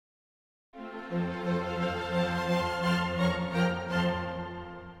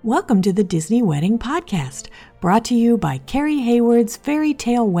Welcome to the Disney Wedding Podcast, brought to you by Carrie Hayward's Fairy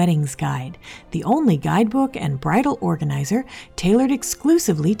Tale Weddings Guide, the only guidebook and bridal organizer tailored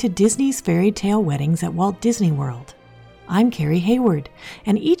exclusively to Disney's fairy tale weddings at Walt Disney World. I'm Carrie Hayward,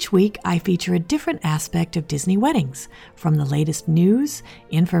 and each week I feature a different aspect of Disney weddings, from the latest news,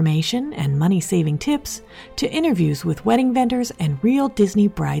 information, and money-saving tips, to interviews with wedding vendors and real Disney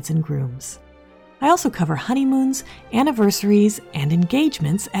brides and grooms. I also cover honeymoons, anniversaries, and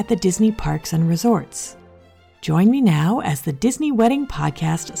engagements at the Disney parks and resorts. Join me now as the Disney Wedding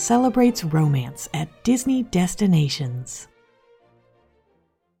Podcast celebrates romance at Disney destinations.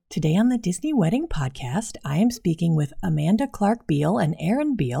 Today on the Disney Wedding Podcast, I am speaking with Amanda Clark Beal and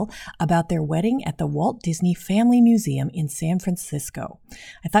Aaron Beal about their wedding at the Walt Disney Family Museum in San Francisco.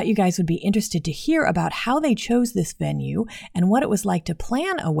 I thought you guys would be interested to hear about how they chose this venue and what it was like to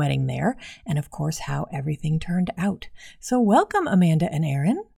plan a wedding there, and of course, how everything turned out. So welcome, Amanda and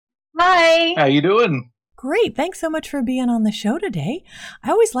Aaron. Hi. How you doing? Great. Thanks so much for being on the show today.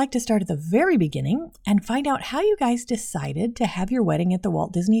 I always like to start at the very beginning and find out how you guys decided to have your wedding at the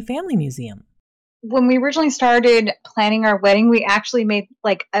Walt Disney Family Museum. When we originally started planning our wedding, we actually made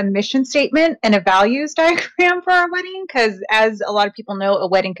like a mission statement and a values diagram for our wedding because, as a lot of people know, a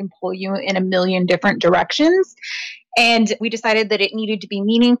wedding can pull you in a million different directions. And we decided that it needed to be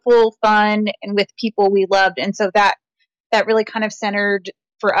meaningful, fun, and with people we loved. And so that really kind of centered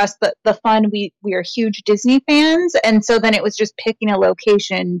for us, the fun. We are huge Disney fans. And so then it was just picking a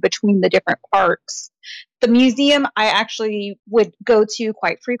location between the different parks. The museum I actually would go to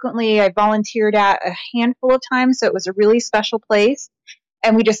quite frequently. I volunteered at a handful of times. So it was a really special place.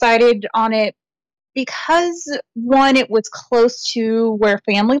 And we decided on it because, one, it was close to where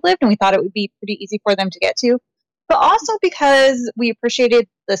family lived and we thought it would be pretty easy for them to get to. But also because we appreciated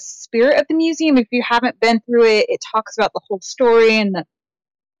the spirit of the museum. If you haven't been through it, it talks about the whole story and the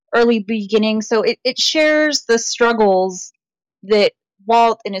early beginning. So it shares the struggles that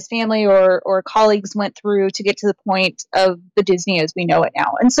Walt and his family or colleagues went through to get to the point of the Disney as we know it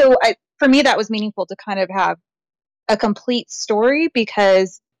now. And so for me, that was meaningful to kind of have a complete story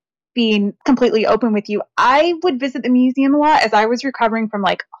because, being completely open with you, I would visit the museum a lot as I was recovering from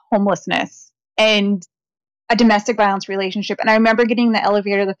like homelessness and a domestic violence relationship. And I remember getting in the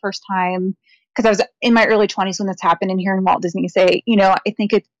elevator the first time because I was in my early 20s when this happened, and hearing Walt Disney say,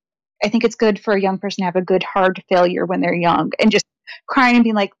 I think it's good for a young person to have a good hard failure when they're young, and just crying and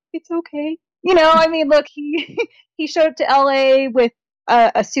being like, it's okay. Look, he showed up to LA with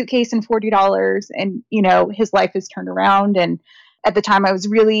a suitcase and $40 and, his life has turned around. And at the time I was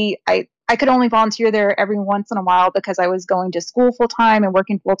I could only volunteer there every once in a while because I was going to school full time and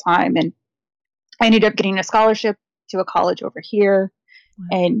working full time. And I ended up getting a scholarship to a college over here.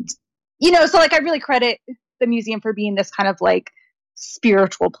 Wow. And, so I really credit the museum for being this kind of like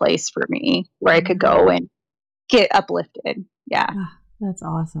spiritual place for me where I could go and get uplifted. Yeah. That's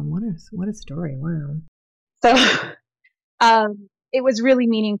awesome. What a story. Wow. So it was really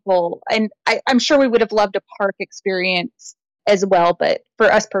meaningful. And I'm sure we would have loved a park experience as well. But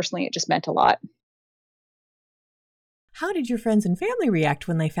for us personally, it just meant a lot. How did your friends and family react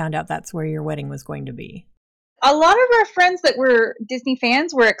when they found out that's where your wedding was going to be? A lot of our friends that were Disney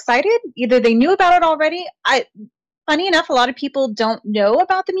fans were excited. Either they knew about it already. Funny enough, a lot of people don't know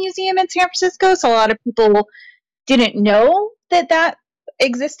about the museum in San Francisco, so a lot of people didn't know that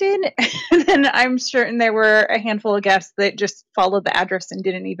existed. And then I'm certain there were a handful of guests that just followed the address and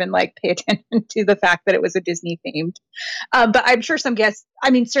didn't even pay attention to the fact that it was a Disney themed. But I'm sure some guests,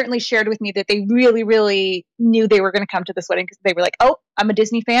 certainly shared with me that they really, really knew they were going to come to this wedding because they were like, oh, I'm a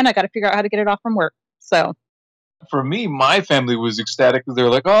Disney fan. I got to figure out how to get it off from work. So. For me, my family was ecstatic because they were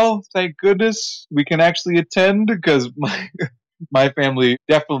like, oh, thank goodness we can actually attend, because my family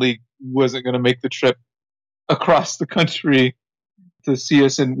definitely wasn't going to make the trip across the country to see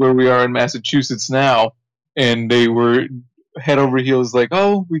us in where we are in Massachusetts now. And they were head over heels like,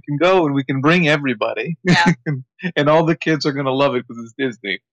 oh, we can go and we can bring everybody. Yeah. And all the kids are going to love it because it's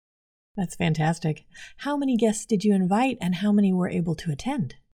Disney. That's fantastic. How many guests did you invite and how many were able to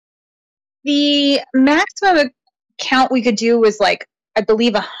attend? The maximum count we could do was I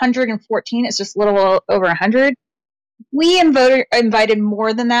believe 114. It's just a little over 100. We invited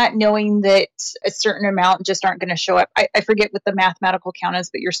more than that, knowing that a certain amount just aren't going to show up. I forget what the mathematical count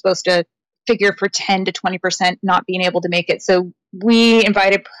is, but you're supposed to figure for 10 to 20% not being able to make it. So we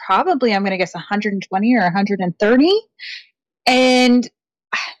invited probably, I'm going to guess 120 or 130. And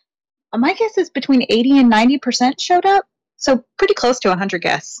my guess is between 80 and 90% showed up. So pretty close to 100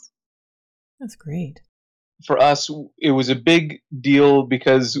 guests. That's great. For us, it was a big deal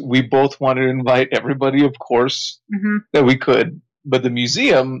because we both wanted to invite everybody, of course, that we could. But the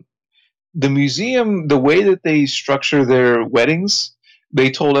museum, the way that they structure their weddings, they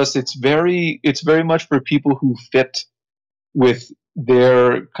told us it's very much for people who fit with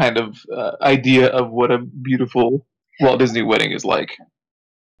their kind of idea of what a beautiful Walt Disney wedding is like.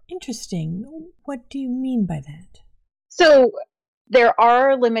 Interesting. What do you mean by that? So there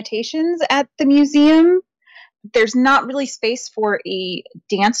are limitations at the museum. There's not really space for a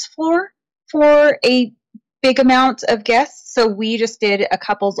dance floor for a big amount of guests. So we just did a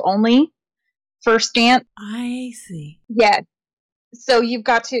couples only first dance. I see. Yeah. So you've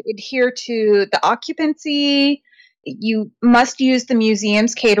got to adhere to the occupancy. You must use the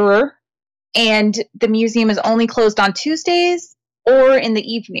museum's caterer, and the museum is only closed on Tuesdays or in the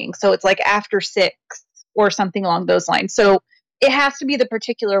evening. So it's like after 6 or something along those lines. So it has to be the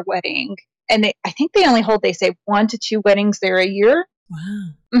particular wedding. And I think they only hold, they say 1 to 2 weddings there a year.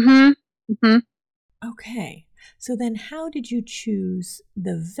 Wow. Mm-hmm. Mm-hmm. Okay. So then how did you choose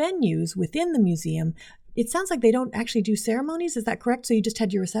the venues within the museum? It sounds like they don't actually do ceremonies. Is that correct? So you just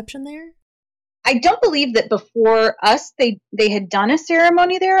had your reception there? I don't believe that before us, they had done a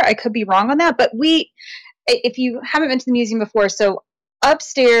ceremony there. I could be wrong on that. But if you haven't been to the museum before, so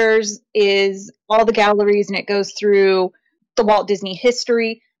upstairs is all the galleries and it goes through the Walt Disney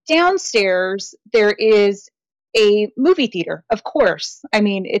history. Downstairs, there is a movie theater, of course. I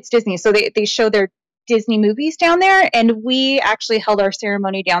mean, it's Disney. So they show their Disney movies down there. And we actually held our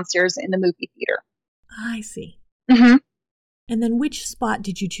ceremony downstairs in the movie theater. I see. Mm-hmm. And then which spot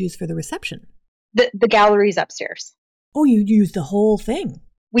did you choose for the reception? The galleries upstairs. Oh, you used the whole thing.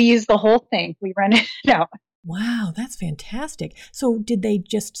 We used the whole thing. We rented it out. Wow, that's fantastic. So did they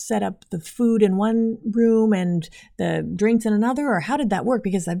just set up the food in one room and the drinks in another, or how did that work?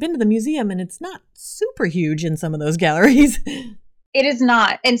 Because I've been to the museum and it's not super huge in some of those galleries. It is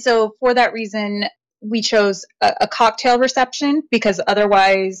not. And so for that reason, we chose a cocktail reception, because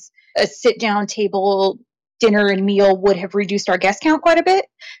otherwise a sit-down table dinner and meal would have reduced our guest count quite a bit.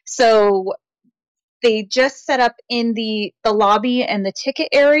 So they just set up in the lobby and the ticket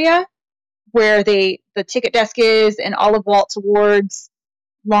area where the ticket desk is, and all of Walt's awards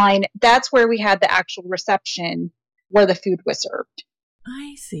line. That's where we had the actual reception where the food was served.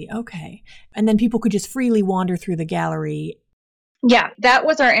 I see. Okay. And then people could just freely wander through the gallery. Yeah, that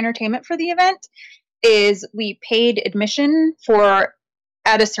was our entertainment for the event, is we paid admission for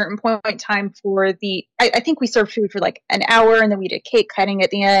at a certain point in time for I think we served food for like an hour, and then we did cake cutting at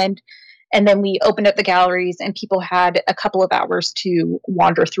the end. And then we opened up the galleries and people had a couple of hours to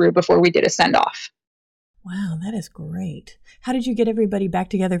wander through before we did a send-off. Wow, that is great. How did you get everybody back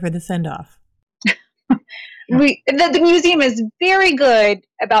together for the send-off? The museum is very good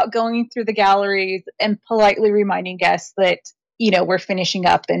about going through the galleries and politely reminding guests that, we're finishing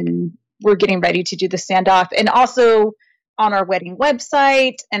up and we're getting ready to do the send-off. And also on our wedding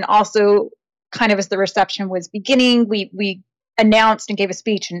website, and also kind of as the reception was beginning, we announced and gave a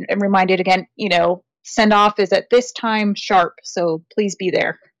speech and reminded again, send off is at this time sharp, so please be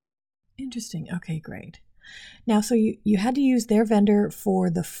there. Interesting. Okay, great. Now, so you had to use their vendor for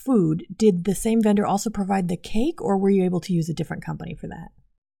the food. Did the same vendor also provide the cake, or were you able to use a different company for that?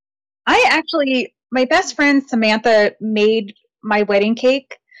 My best friend Samantha made my wedding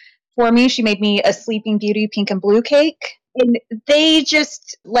cake for me. She made me a Sleeping Beauty pink and blue cake, and they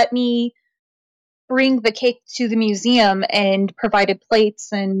just let me bring the cake to the museum and provided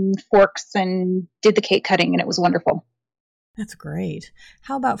plates and forks and did the cake cutting, and it was wonderful. That's great.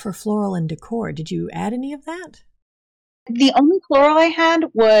 How about for floral and decor? Did you add any of that? The only floral I had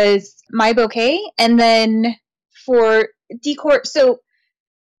was my bouquet, and then for decor, so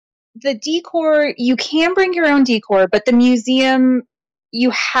the decor, you can bring your own decor, but the museum, you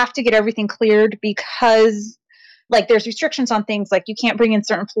have to get everything cleared because there's restrictions on things, like you can't bring in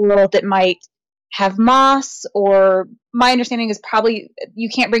certain floral that might have moss, or my understanding is probably you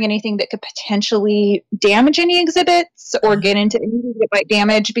can't bring anything that could potentially damage any exhibits or get into anything that might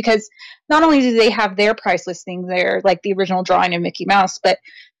damage, because not only do they have their price listing there, like the original drawing of Mickey Mouse, but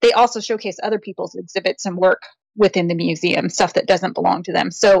they also showcase other people's exhibits and work within the museum, stuff that doesn't belong to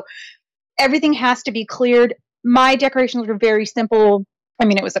them. So everything has to be cleared. My decorations were very simple. I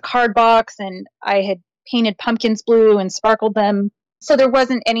mean, it was a card box, and I had painted pumpkins blue and sparkled them. So there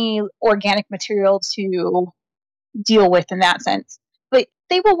wasn't any organic material to deal with in that sense. But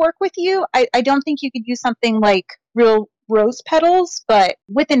they will work with you. I don't think you could use something like real rose petals, but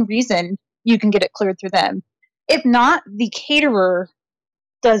within reason, you can get it cleared through them. If not, the caterer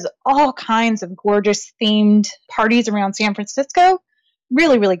does all kinds of gorgeous themed parties around San Francisco.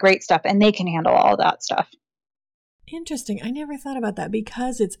 Really, really great stuff. And they can handle all that stuff. Interesting. I never thought about that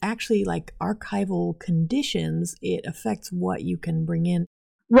because it's actually like archival conditions. It affects what you can bring in.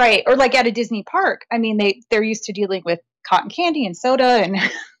 Right. Or like at a Disney park. I mean, they're used to dealing with cotton candy and soda and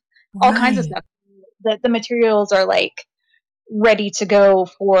all kinds of stuff. The materials are like ready to go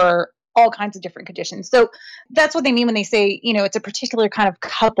for all kinds of different conditions. So that's what they mean when they say, it's a particular kind of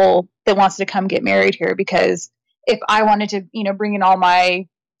couple that wants to come get married here, because if I wanted to, bring in all my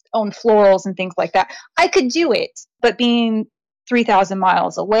own florals and things like that, I could do it. But being 3,000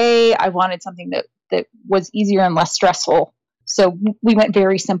 miles away, I wanted something that was easier and less stressful. So we went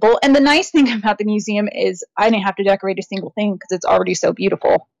very simple. And the nice thing about the museum is I didn't have to decorate a single thing because it's already so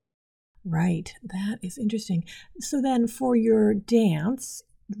beautiful. Right. That is interesting. So then for your dance,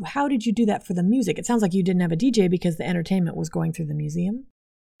 how did you do that for the music? It sounds like you didn't have a DJ because the entertainment was going through the museum.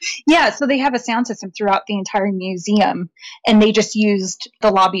 Yeah, so they have a sound system throughout the entire museum, and they just used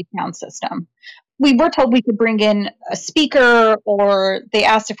the lobby sound system. We were told we could bring in a speaker, or they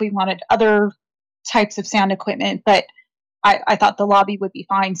asked if we wanted other types of sound equipment, but I thought the lobby would be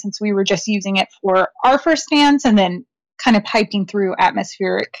fine since we were just using it for our first dance and then kind of piping through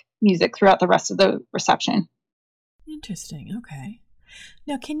atmospheric music throughout the rest of the reception. Interesting. Okay.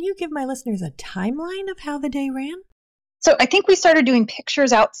 Now, can you give my listeners a timeline of how the day ran? So I think we started doing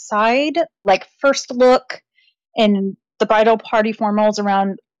pictures outside, like first look and the bridal party formals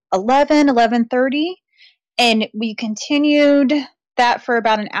around 11:30. And we continued that for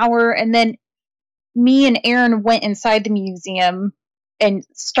about an hour. And then me and Aaron went inside the museum and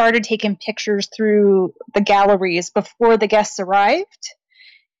started taking pictures through the galleries before the guests arrived.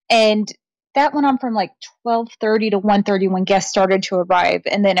 And that went on from like 12:30 to 1:30 when guests started to arrive.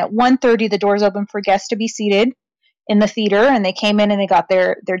 And then at 1:30, the doors opened for guests to be seated in the theater, and they came in and they got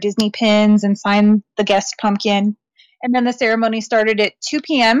their Disney pins and signed the guest pumpkin. And then the ceremony started at 2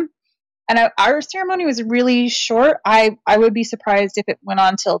 p.m. And our ceremony was really short. I would be surprised if it went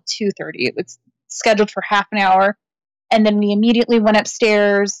on till 2:30. It was scheduled for half an hour. And then we immediately went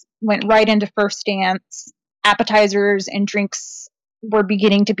upstairs, went right into first dance. Appetizers and drinks were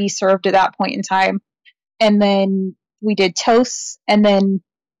beginning to be served at that point in time. And then we did toasts. And then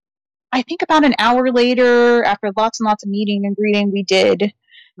I think about an hour later, after lots and lots of meeting and greeting, we did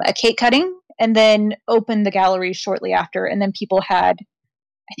a cake cutting and then opened the galleries shortly after. And then people had,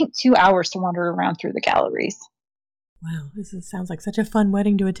 I think, 2 hours to wander around through the galleries. Wow, sounds like such a fun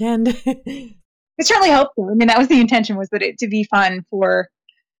wedding to attend. I certainly hope so. I mean, that was the intention, was that it to be fun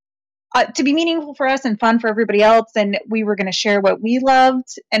to be meaningful for us and fun for everybody else. And we were going to share what we loved,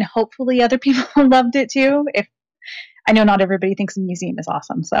 and hopefully other people loved it too. I know not everybody thinks a museum is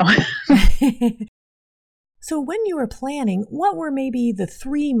awesome, so. So when you were planning, what were maybe the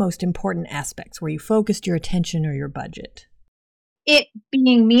 3 most important aspects where you focused your attention or your budget? It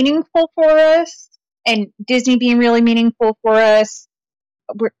being meaningful for us, and Disney being really meaningful for us.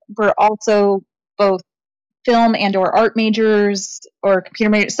 We're also both film and or art majors or computer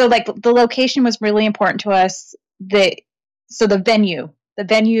majors. So like the location was really important to us. So the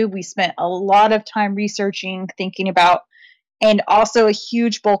venue we spent a lot of time researching, thinking about, and also a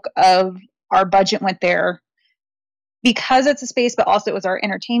huge bulk of our budget went there because it's a space, but also it was our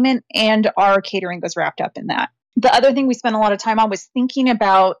entertainment and our catering was wrapped up in that. The other thing we spent a lot of time on was thinking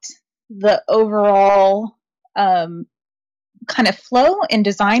about the overall kind of flow and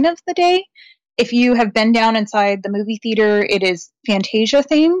design of the day. If you have been down inside the movie theater, it is Fantasia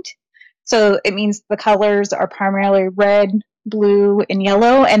themed. So it means the colors are primarily red, blue, and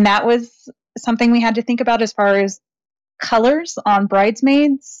yellow. And that was something we had to think about as far as colors on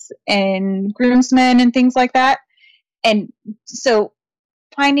bridesmaids and groomsmen and things like that. And so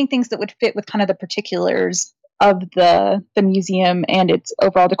finding things that would fit with kind of the particulars of the museum and its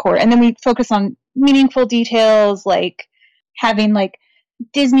overall decor. And then we focus on meaningful details like having like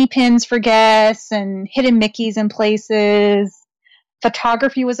Disney pins for guests and hidden Mickeys in places.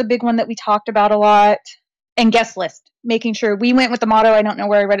 Photography was a big one that we talked about a lot. And guest list, making sure we went with the motto, I don't know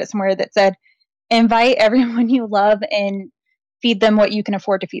where I read it somewhere, that said, invite everyone you love and feed them what you can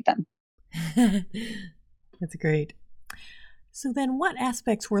afford to feed them. That's great. So then what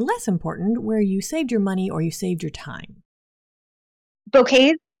aspects were less important where you saved your money or you saved your time?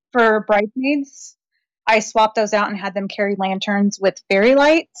 Bouquets for bridesmaids. I swapped those out and had them carry lanterns with fairy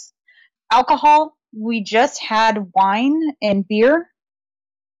lights. Alcohol, we just had wine and beer.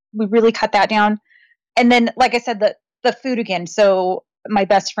 We really cut that down. And then, like I said, the food again. So my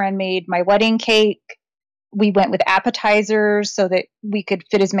best friend made my wedding cake. We went with appetizers so that we could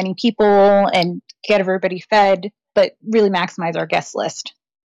fit as many people and get everybody fed, but really maximize our guest list.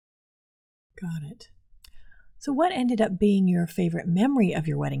 Got it. So what ended up being your favorite memory of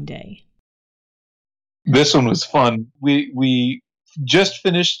your wedding day? This one was fun. We just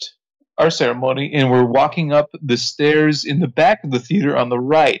finished our ceremony and we're walking up the stairs in the back of the theater on the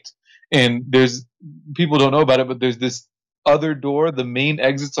right. And there's people don't know about it, but there's this other door, the main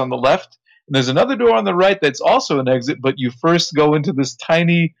exit's on the left. And there's another door on the right that's also an exit, but you first go into this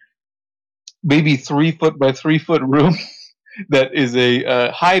tiny, maybe 3 foot by 3 foot room that is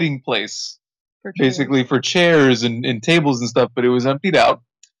a hiding place, basically for chairs and tables and stuff, but it was emptied out.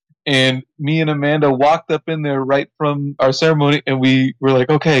 And me and Amanda walked up in there right from our ceremony, and we were like,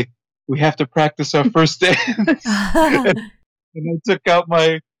 okay, we have to practice our first dance. And I took out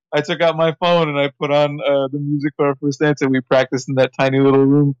my phone and I put on the music for our first dance, and we practiced in that tiny little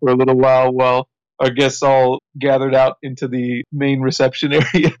room for a little while our guests all gathered out into the main reception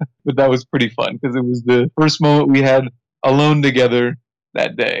area. But that was pretty fun because it was the first moment we had alone together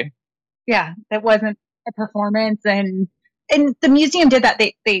that day. Yeah, that wasn't a performance, and the museum did that.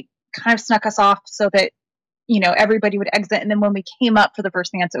 They kind of snuck us off so that everybody would exit, and then when we came up for the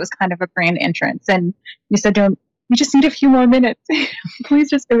first dance, it was kind of a grand entrance, and we said to him, we just need a few more minutes. Please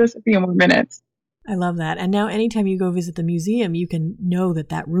just give us a few more minutes. I love that. And now anytime you go visit the museum, you can know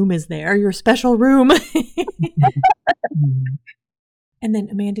that room is there, your special room. And then,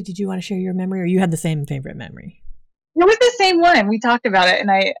 Amanda, did you want to share your memory, or you had the same favorite memory? It was the same one. We talked about it, and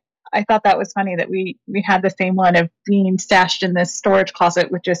I thought that was funny that we had the same one of being stashed in this storage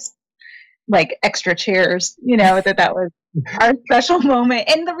closet with just like extra chairs, that was our special moment.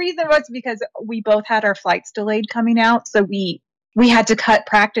 And the reason was because we both had our flights delayed coming out. So we had to cut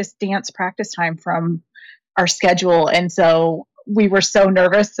dance practice time from our schedule. And so we were so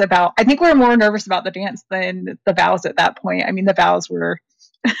nervous I think we were more nervous about the dance than the vows at that point. I mean, the vows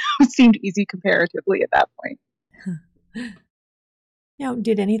seemed easy comparatively at that point. Now,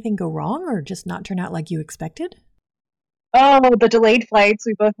 did anything go wrong or just not turn out like you expected? Oh, the delayed flights.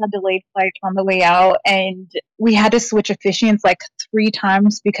 We both had delayed flights on the way out, and we had to switch officiants like 3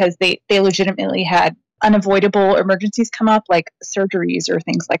 times because they legitimately had unavoidable emergencies come up, like surgeries or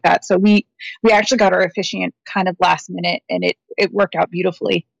things like that. So we actually got our officiant kind of last minute, and it worked out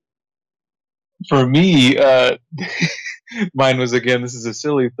beautifully. For me, mine was, again, this is a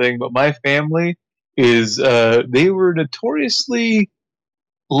silly thing, but my family is, they were notoriously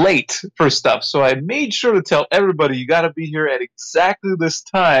late for stuff. So I made sure to tell everybody, you got to be here at exactly this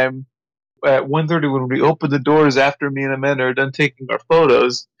time at 1:30 when we open the doors after me and Amanda are done taking our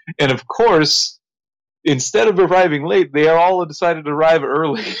photos. And of course, instead of arriving late, they all decided to arrive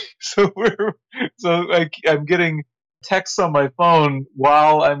early. So I'm getting texts on my phone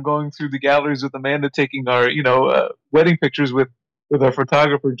while I'm going through the galleries with Amanda taking our, wedding pictures with our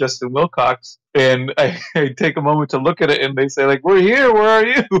photographer, Justin Wilcox. And I take a moment to look at it, and they say, like, we're here, where are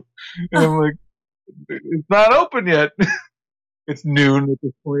you? And I'm like, it's not open yet. It's noon at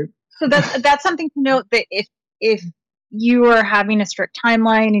this point. So that's something to note, that if you are having a strict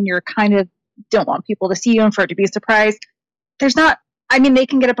timeline and you're kind of don't want people to see you and for it to be a surprise, they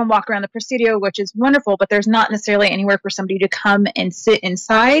can get up and walk around the Presidio, which is wonderful, but there's not necessarily anywhere for somebody to come and sit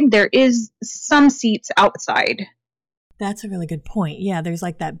inside. There is some seats outside. That's a really good point. Yeah, there's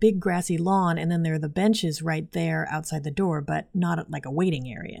like that big grassy lawn, and then there are the benches right there outside the door, but not like a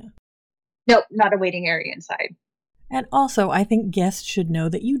waiting area. Nope, not a waiting area inside. And also, I think guests should know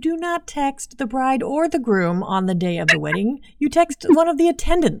that you do not text the bride or the groom on the day of the wedding. You text one of the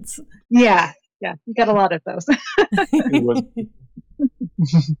attendants. Yeah, we got a lot of those.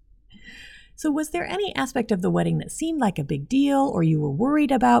 So was there any aspect of the wedding that seemed like a big deal or you were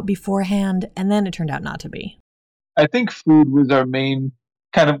worried about beforehand, and then it turned out not to be? I think food was our main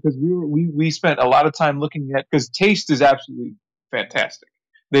kind of, because we spent a lot of time looking at, because taste is absolutely fantastic.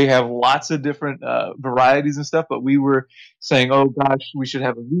 They have lots of different varieties and stuff, but we were saying, oh gosh, we should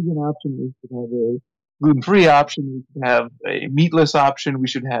have a vegan option, we should have a gluten-free option, we should have a meatless option, we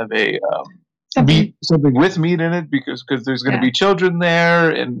should have a something with meat in it because there's going to be children there,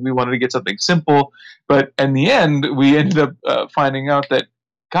 and we wanted to get something simple. But in the end, we ended up finding out that,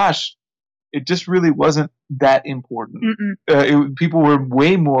 gosh, it just really wasn't that important. People were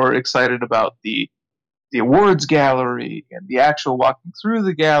way more excited about the awards gallery and the actual walking through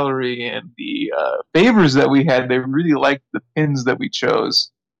the gallery and the favors that we had. They really liked the pins that we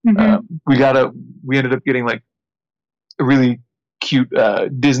chose. We ended up getting like a really cute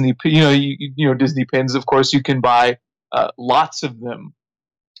Disney, Disney pins. Of course, you can buy lots of them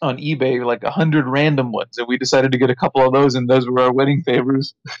on eBay, like 100 random ones, and we decided to get a couple of those, and those were our wedding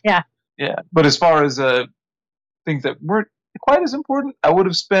favors. Yeah. But as far as things that weren't quite as important, I would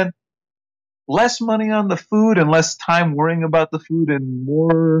have spent less money on the food and less time worrying about the food, and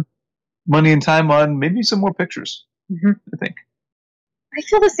more money and time on maybe some more pictures. I think. I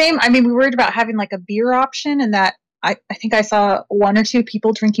feel the same. I mean, we worried about having like a beer option, and that I think I saw 1 or 2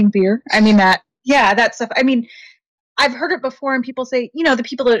 people drinking beer. I mean, that stuff. I mean, I've heard it before, and people say, the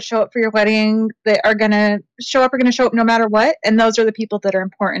people that show up for your wedding that are going to show up no matter what. And those are the people that are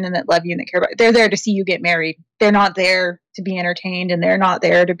important and that love you and that care about you. They're there to see you get married. They're not there to be entertained, and they're not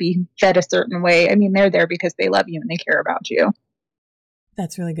there to be fed a certain way. I mean, they're there because they love you and they care about you.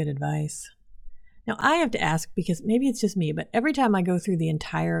 That's really good advice. Now, I have to ask, because maybe it's just me, but every time I go through the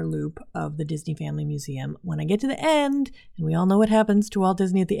entire loop of the Disney Family Museum, when I get to the end, and we all know what happens to Walt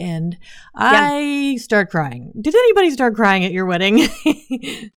Disney at the end, I start crying. Did anybody start crying at your wedding?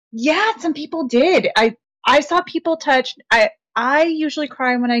 Yeah, some people did. I saw people touched. I usually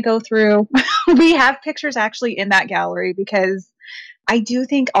cry when I go through. We have pictures actually in that gallery because I do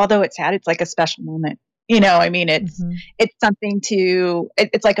think, although it's sad, it's like a special moment. I mean, it's something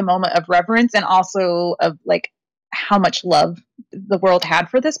it's like a moment of reverence, and also of like how much love the world had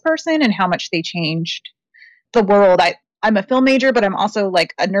for this person and how much they changed the world. I'm a film major, but I'm also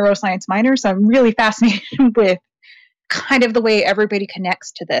like a neuroscience minor. So I'm really fascinated with kind of the way everybody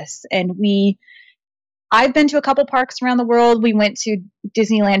connects to this. And I've been to a couple parks around the world. We went to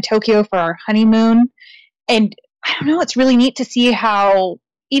Disneyland Tokyo for our honeymoon. And I don't know, it's really neat to see how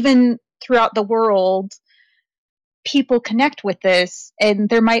even throughout the world, people connect with this, and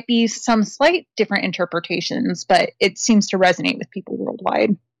there might be some slight different interpretations, but it seems to resonate with people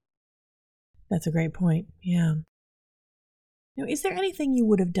worldwide. That's a great point. Yeah. Now, is there anything you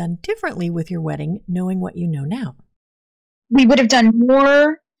would have done differently with your wedding, knowing what you know now? We would have done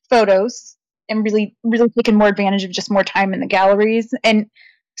more photos and really, really taken more advantage of just more time in the galleries, and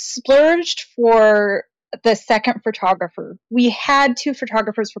splurged for the second photographer. We had 2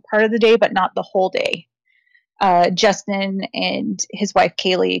 photographers for part of the day, but not the whole day. Justin and his wife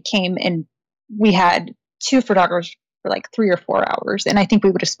Kaylee came, and we had 2 photographers for like 3 or 4 hours. And I think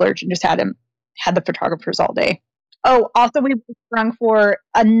we would have splurged and just had the photographers all day. Oh, also we sprung for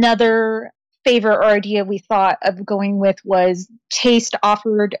another favor or idea we thought of going with was Taste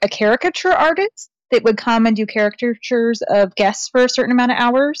offered a caricature artist that would come and do caricatures of guests for a certain amount of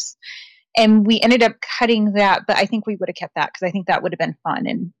hours. And we ended up cutting that, but I think we would have kept that because I think that would have been fun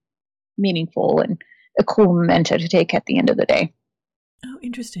and meaningful and a cool memento to take at the end of the day. Oh,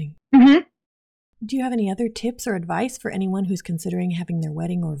 interesting. Mm-hmm. Do you have any other tips or advice for anyone who's considering having their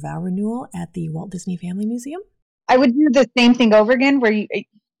wedding or vow renewal at the Walt Disney Family Museum? I would do the same thing over again, where you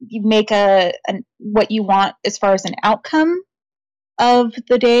make what you want as far as an outcome of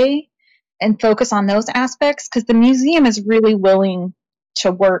the day and focus on those aspects, because the museum is really willing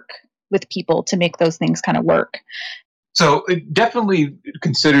to work with people to make those things kind of work. So definitely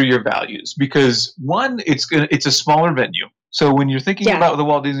consider your values, because one, it's a smaller venue. So when you're thinking about the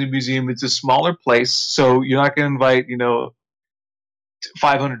Walt Disney Museum, it's a smaller place. So you're not going to invite,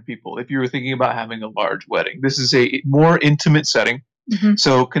 500 people if you were thinking about having a large wedding. This is a more intimate setting. Mm-hmm.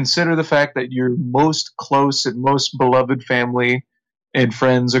 So consider the fact that your most close and most beloved family and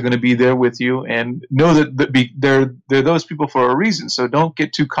friends are going to be there with you, and know that they're those people for a reason. So don't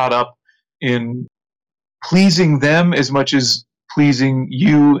get too caught up in pleasing them as much as pleasing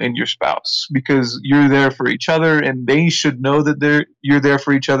you and your spouse, because you're there for each other, and they should know that you're there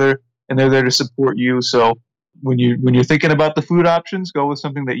for each other, and they're there to support you. So when you're thinking about the food options, go with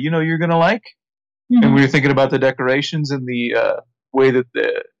something that you're going to like. Mm-hmm. And when you're thinking about the decorations and the way that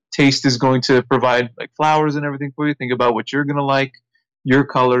the taste is going to provide like flowers and everything for you, think about what you're going to like, your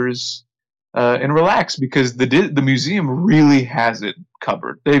colors, and relax, because the museum really has it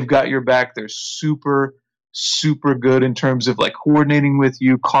covered. They've got your back. They're super, super good in terms of like coordinating with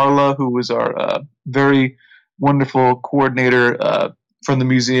you. Carla, who was our very wonderful coordinator from the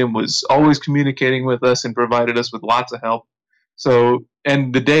museum, was always communicating with us and provided us with lots of help. So,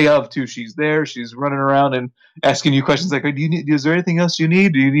 and the day of too, she's there. She's running around and asking you questions like, is there anything else you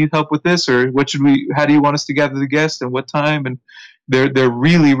need? Do you need help with this? Or how do you want us to gather the guests and what time? And they're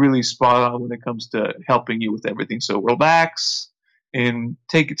really, really spot on when it comes to helping you with everything. So relax and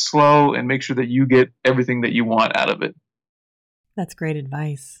take it slow and make sure that you get everything that you want out of it. That's great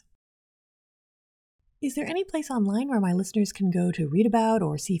advice. Is there any place online where my listeners can go to read about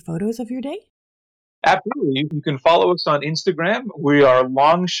or see photos of your day? Absolutely. You can follow us on Instagram. We are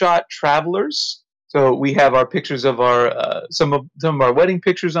Longshot Travelers. So we have our pictures of our some of our wedding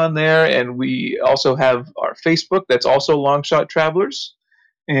pictures on there, and we also have our Facebook that's also Longshot Travelers.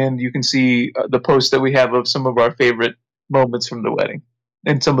 And you can see the posts that we have of some of our favorite moments from the wedding,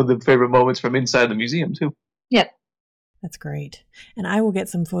 and some of the favorite moments from inside the museum too. Yep. That's great. And I will get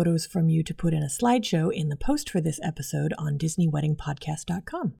some photos from you to put in a slideshow in the post for this episode on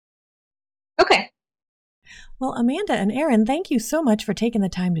DisneyWeddingPodcast.com. Okay. Well, Amanda and Aaron, thank you so much for taking the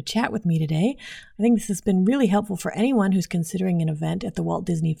time to chat with me today. I think this has been really helpful for anyone who's considering an event at the Walt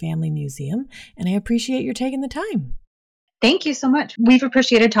Disney Family Museum, and I appreciate your taking the time. Thank you so much. We've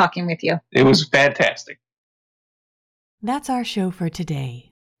appreciated talking with you. It was fantastic. That's our show for today.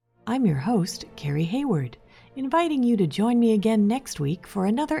 I'm your host, Carrie Hayward, inviting you to join me again next week for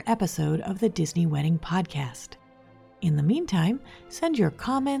another episode of the Disney Wedding Podcast. In the meantime, send your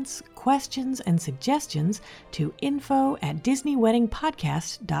comments, questions, and suggestions to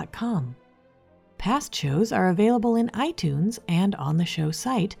info@disneyweddingpodcast.com. Past shows are available in iTunes and on the show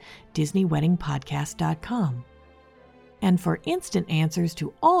site, disneyweddingpodcast.com. And for instant answers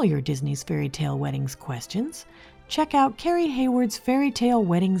to all your Disney's Fairy Tale Weddings questions, check out Carrie Hayward's Fairy Tale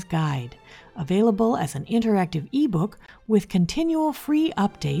Weddings Guide, available as an interactive ebook with continual free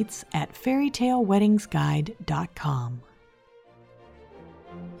updates at fairytaleweddingsguide.com.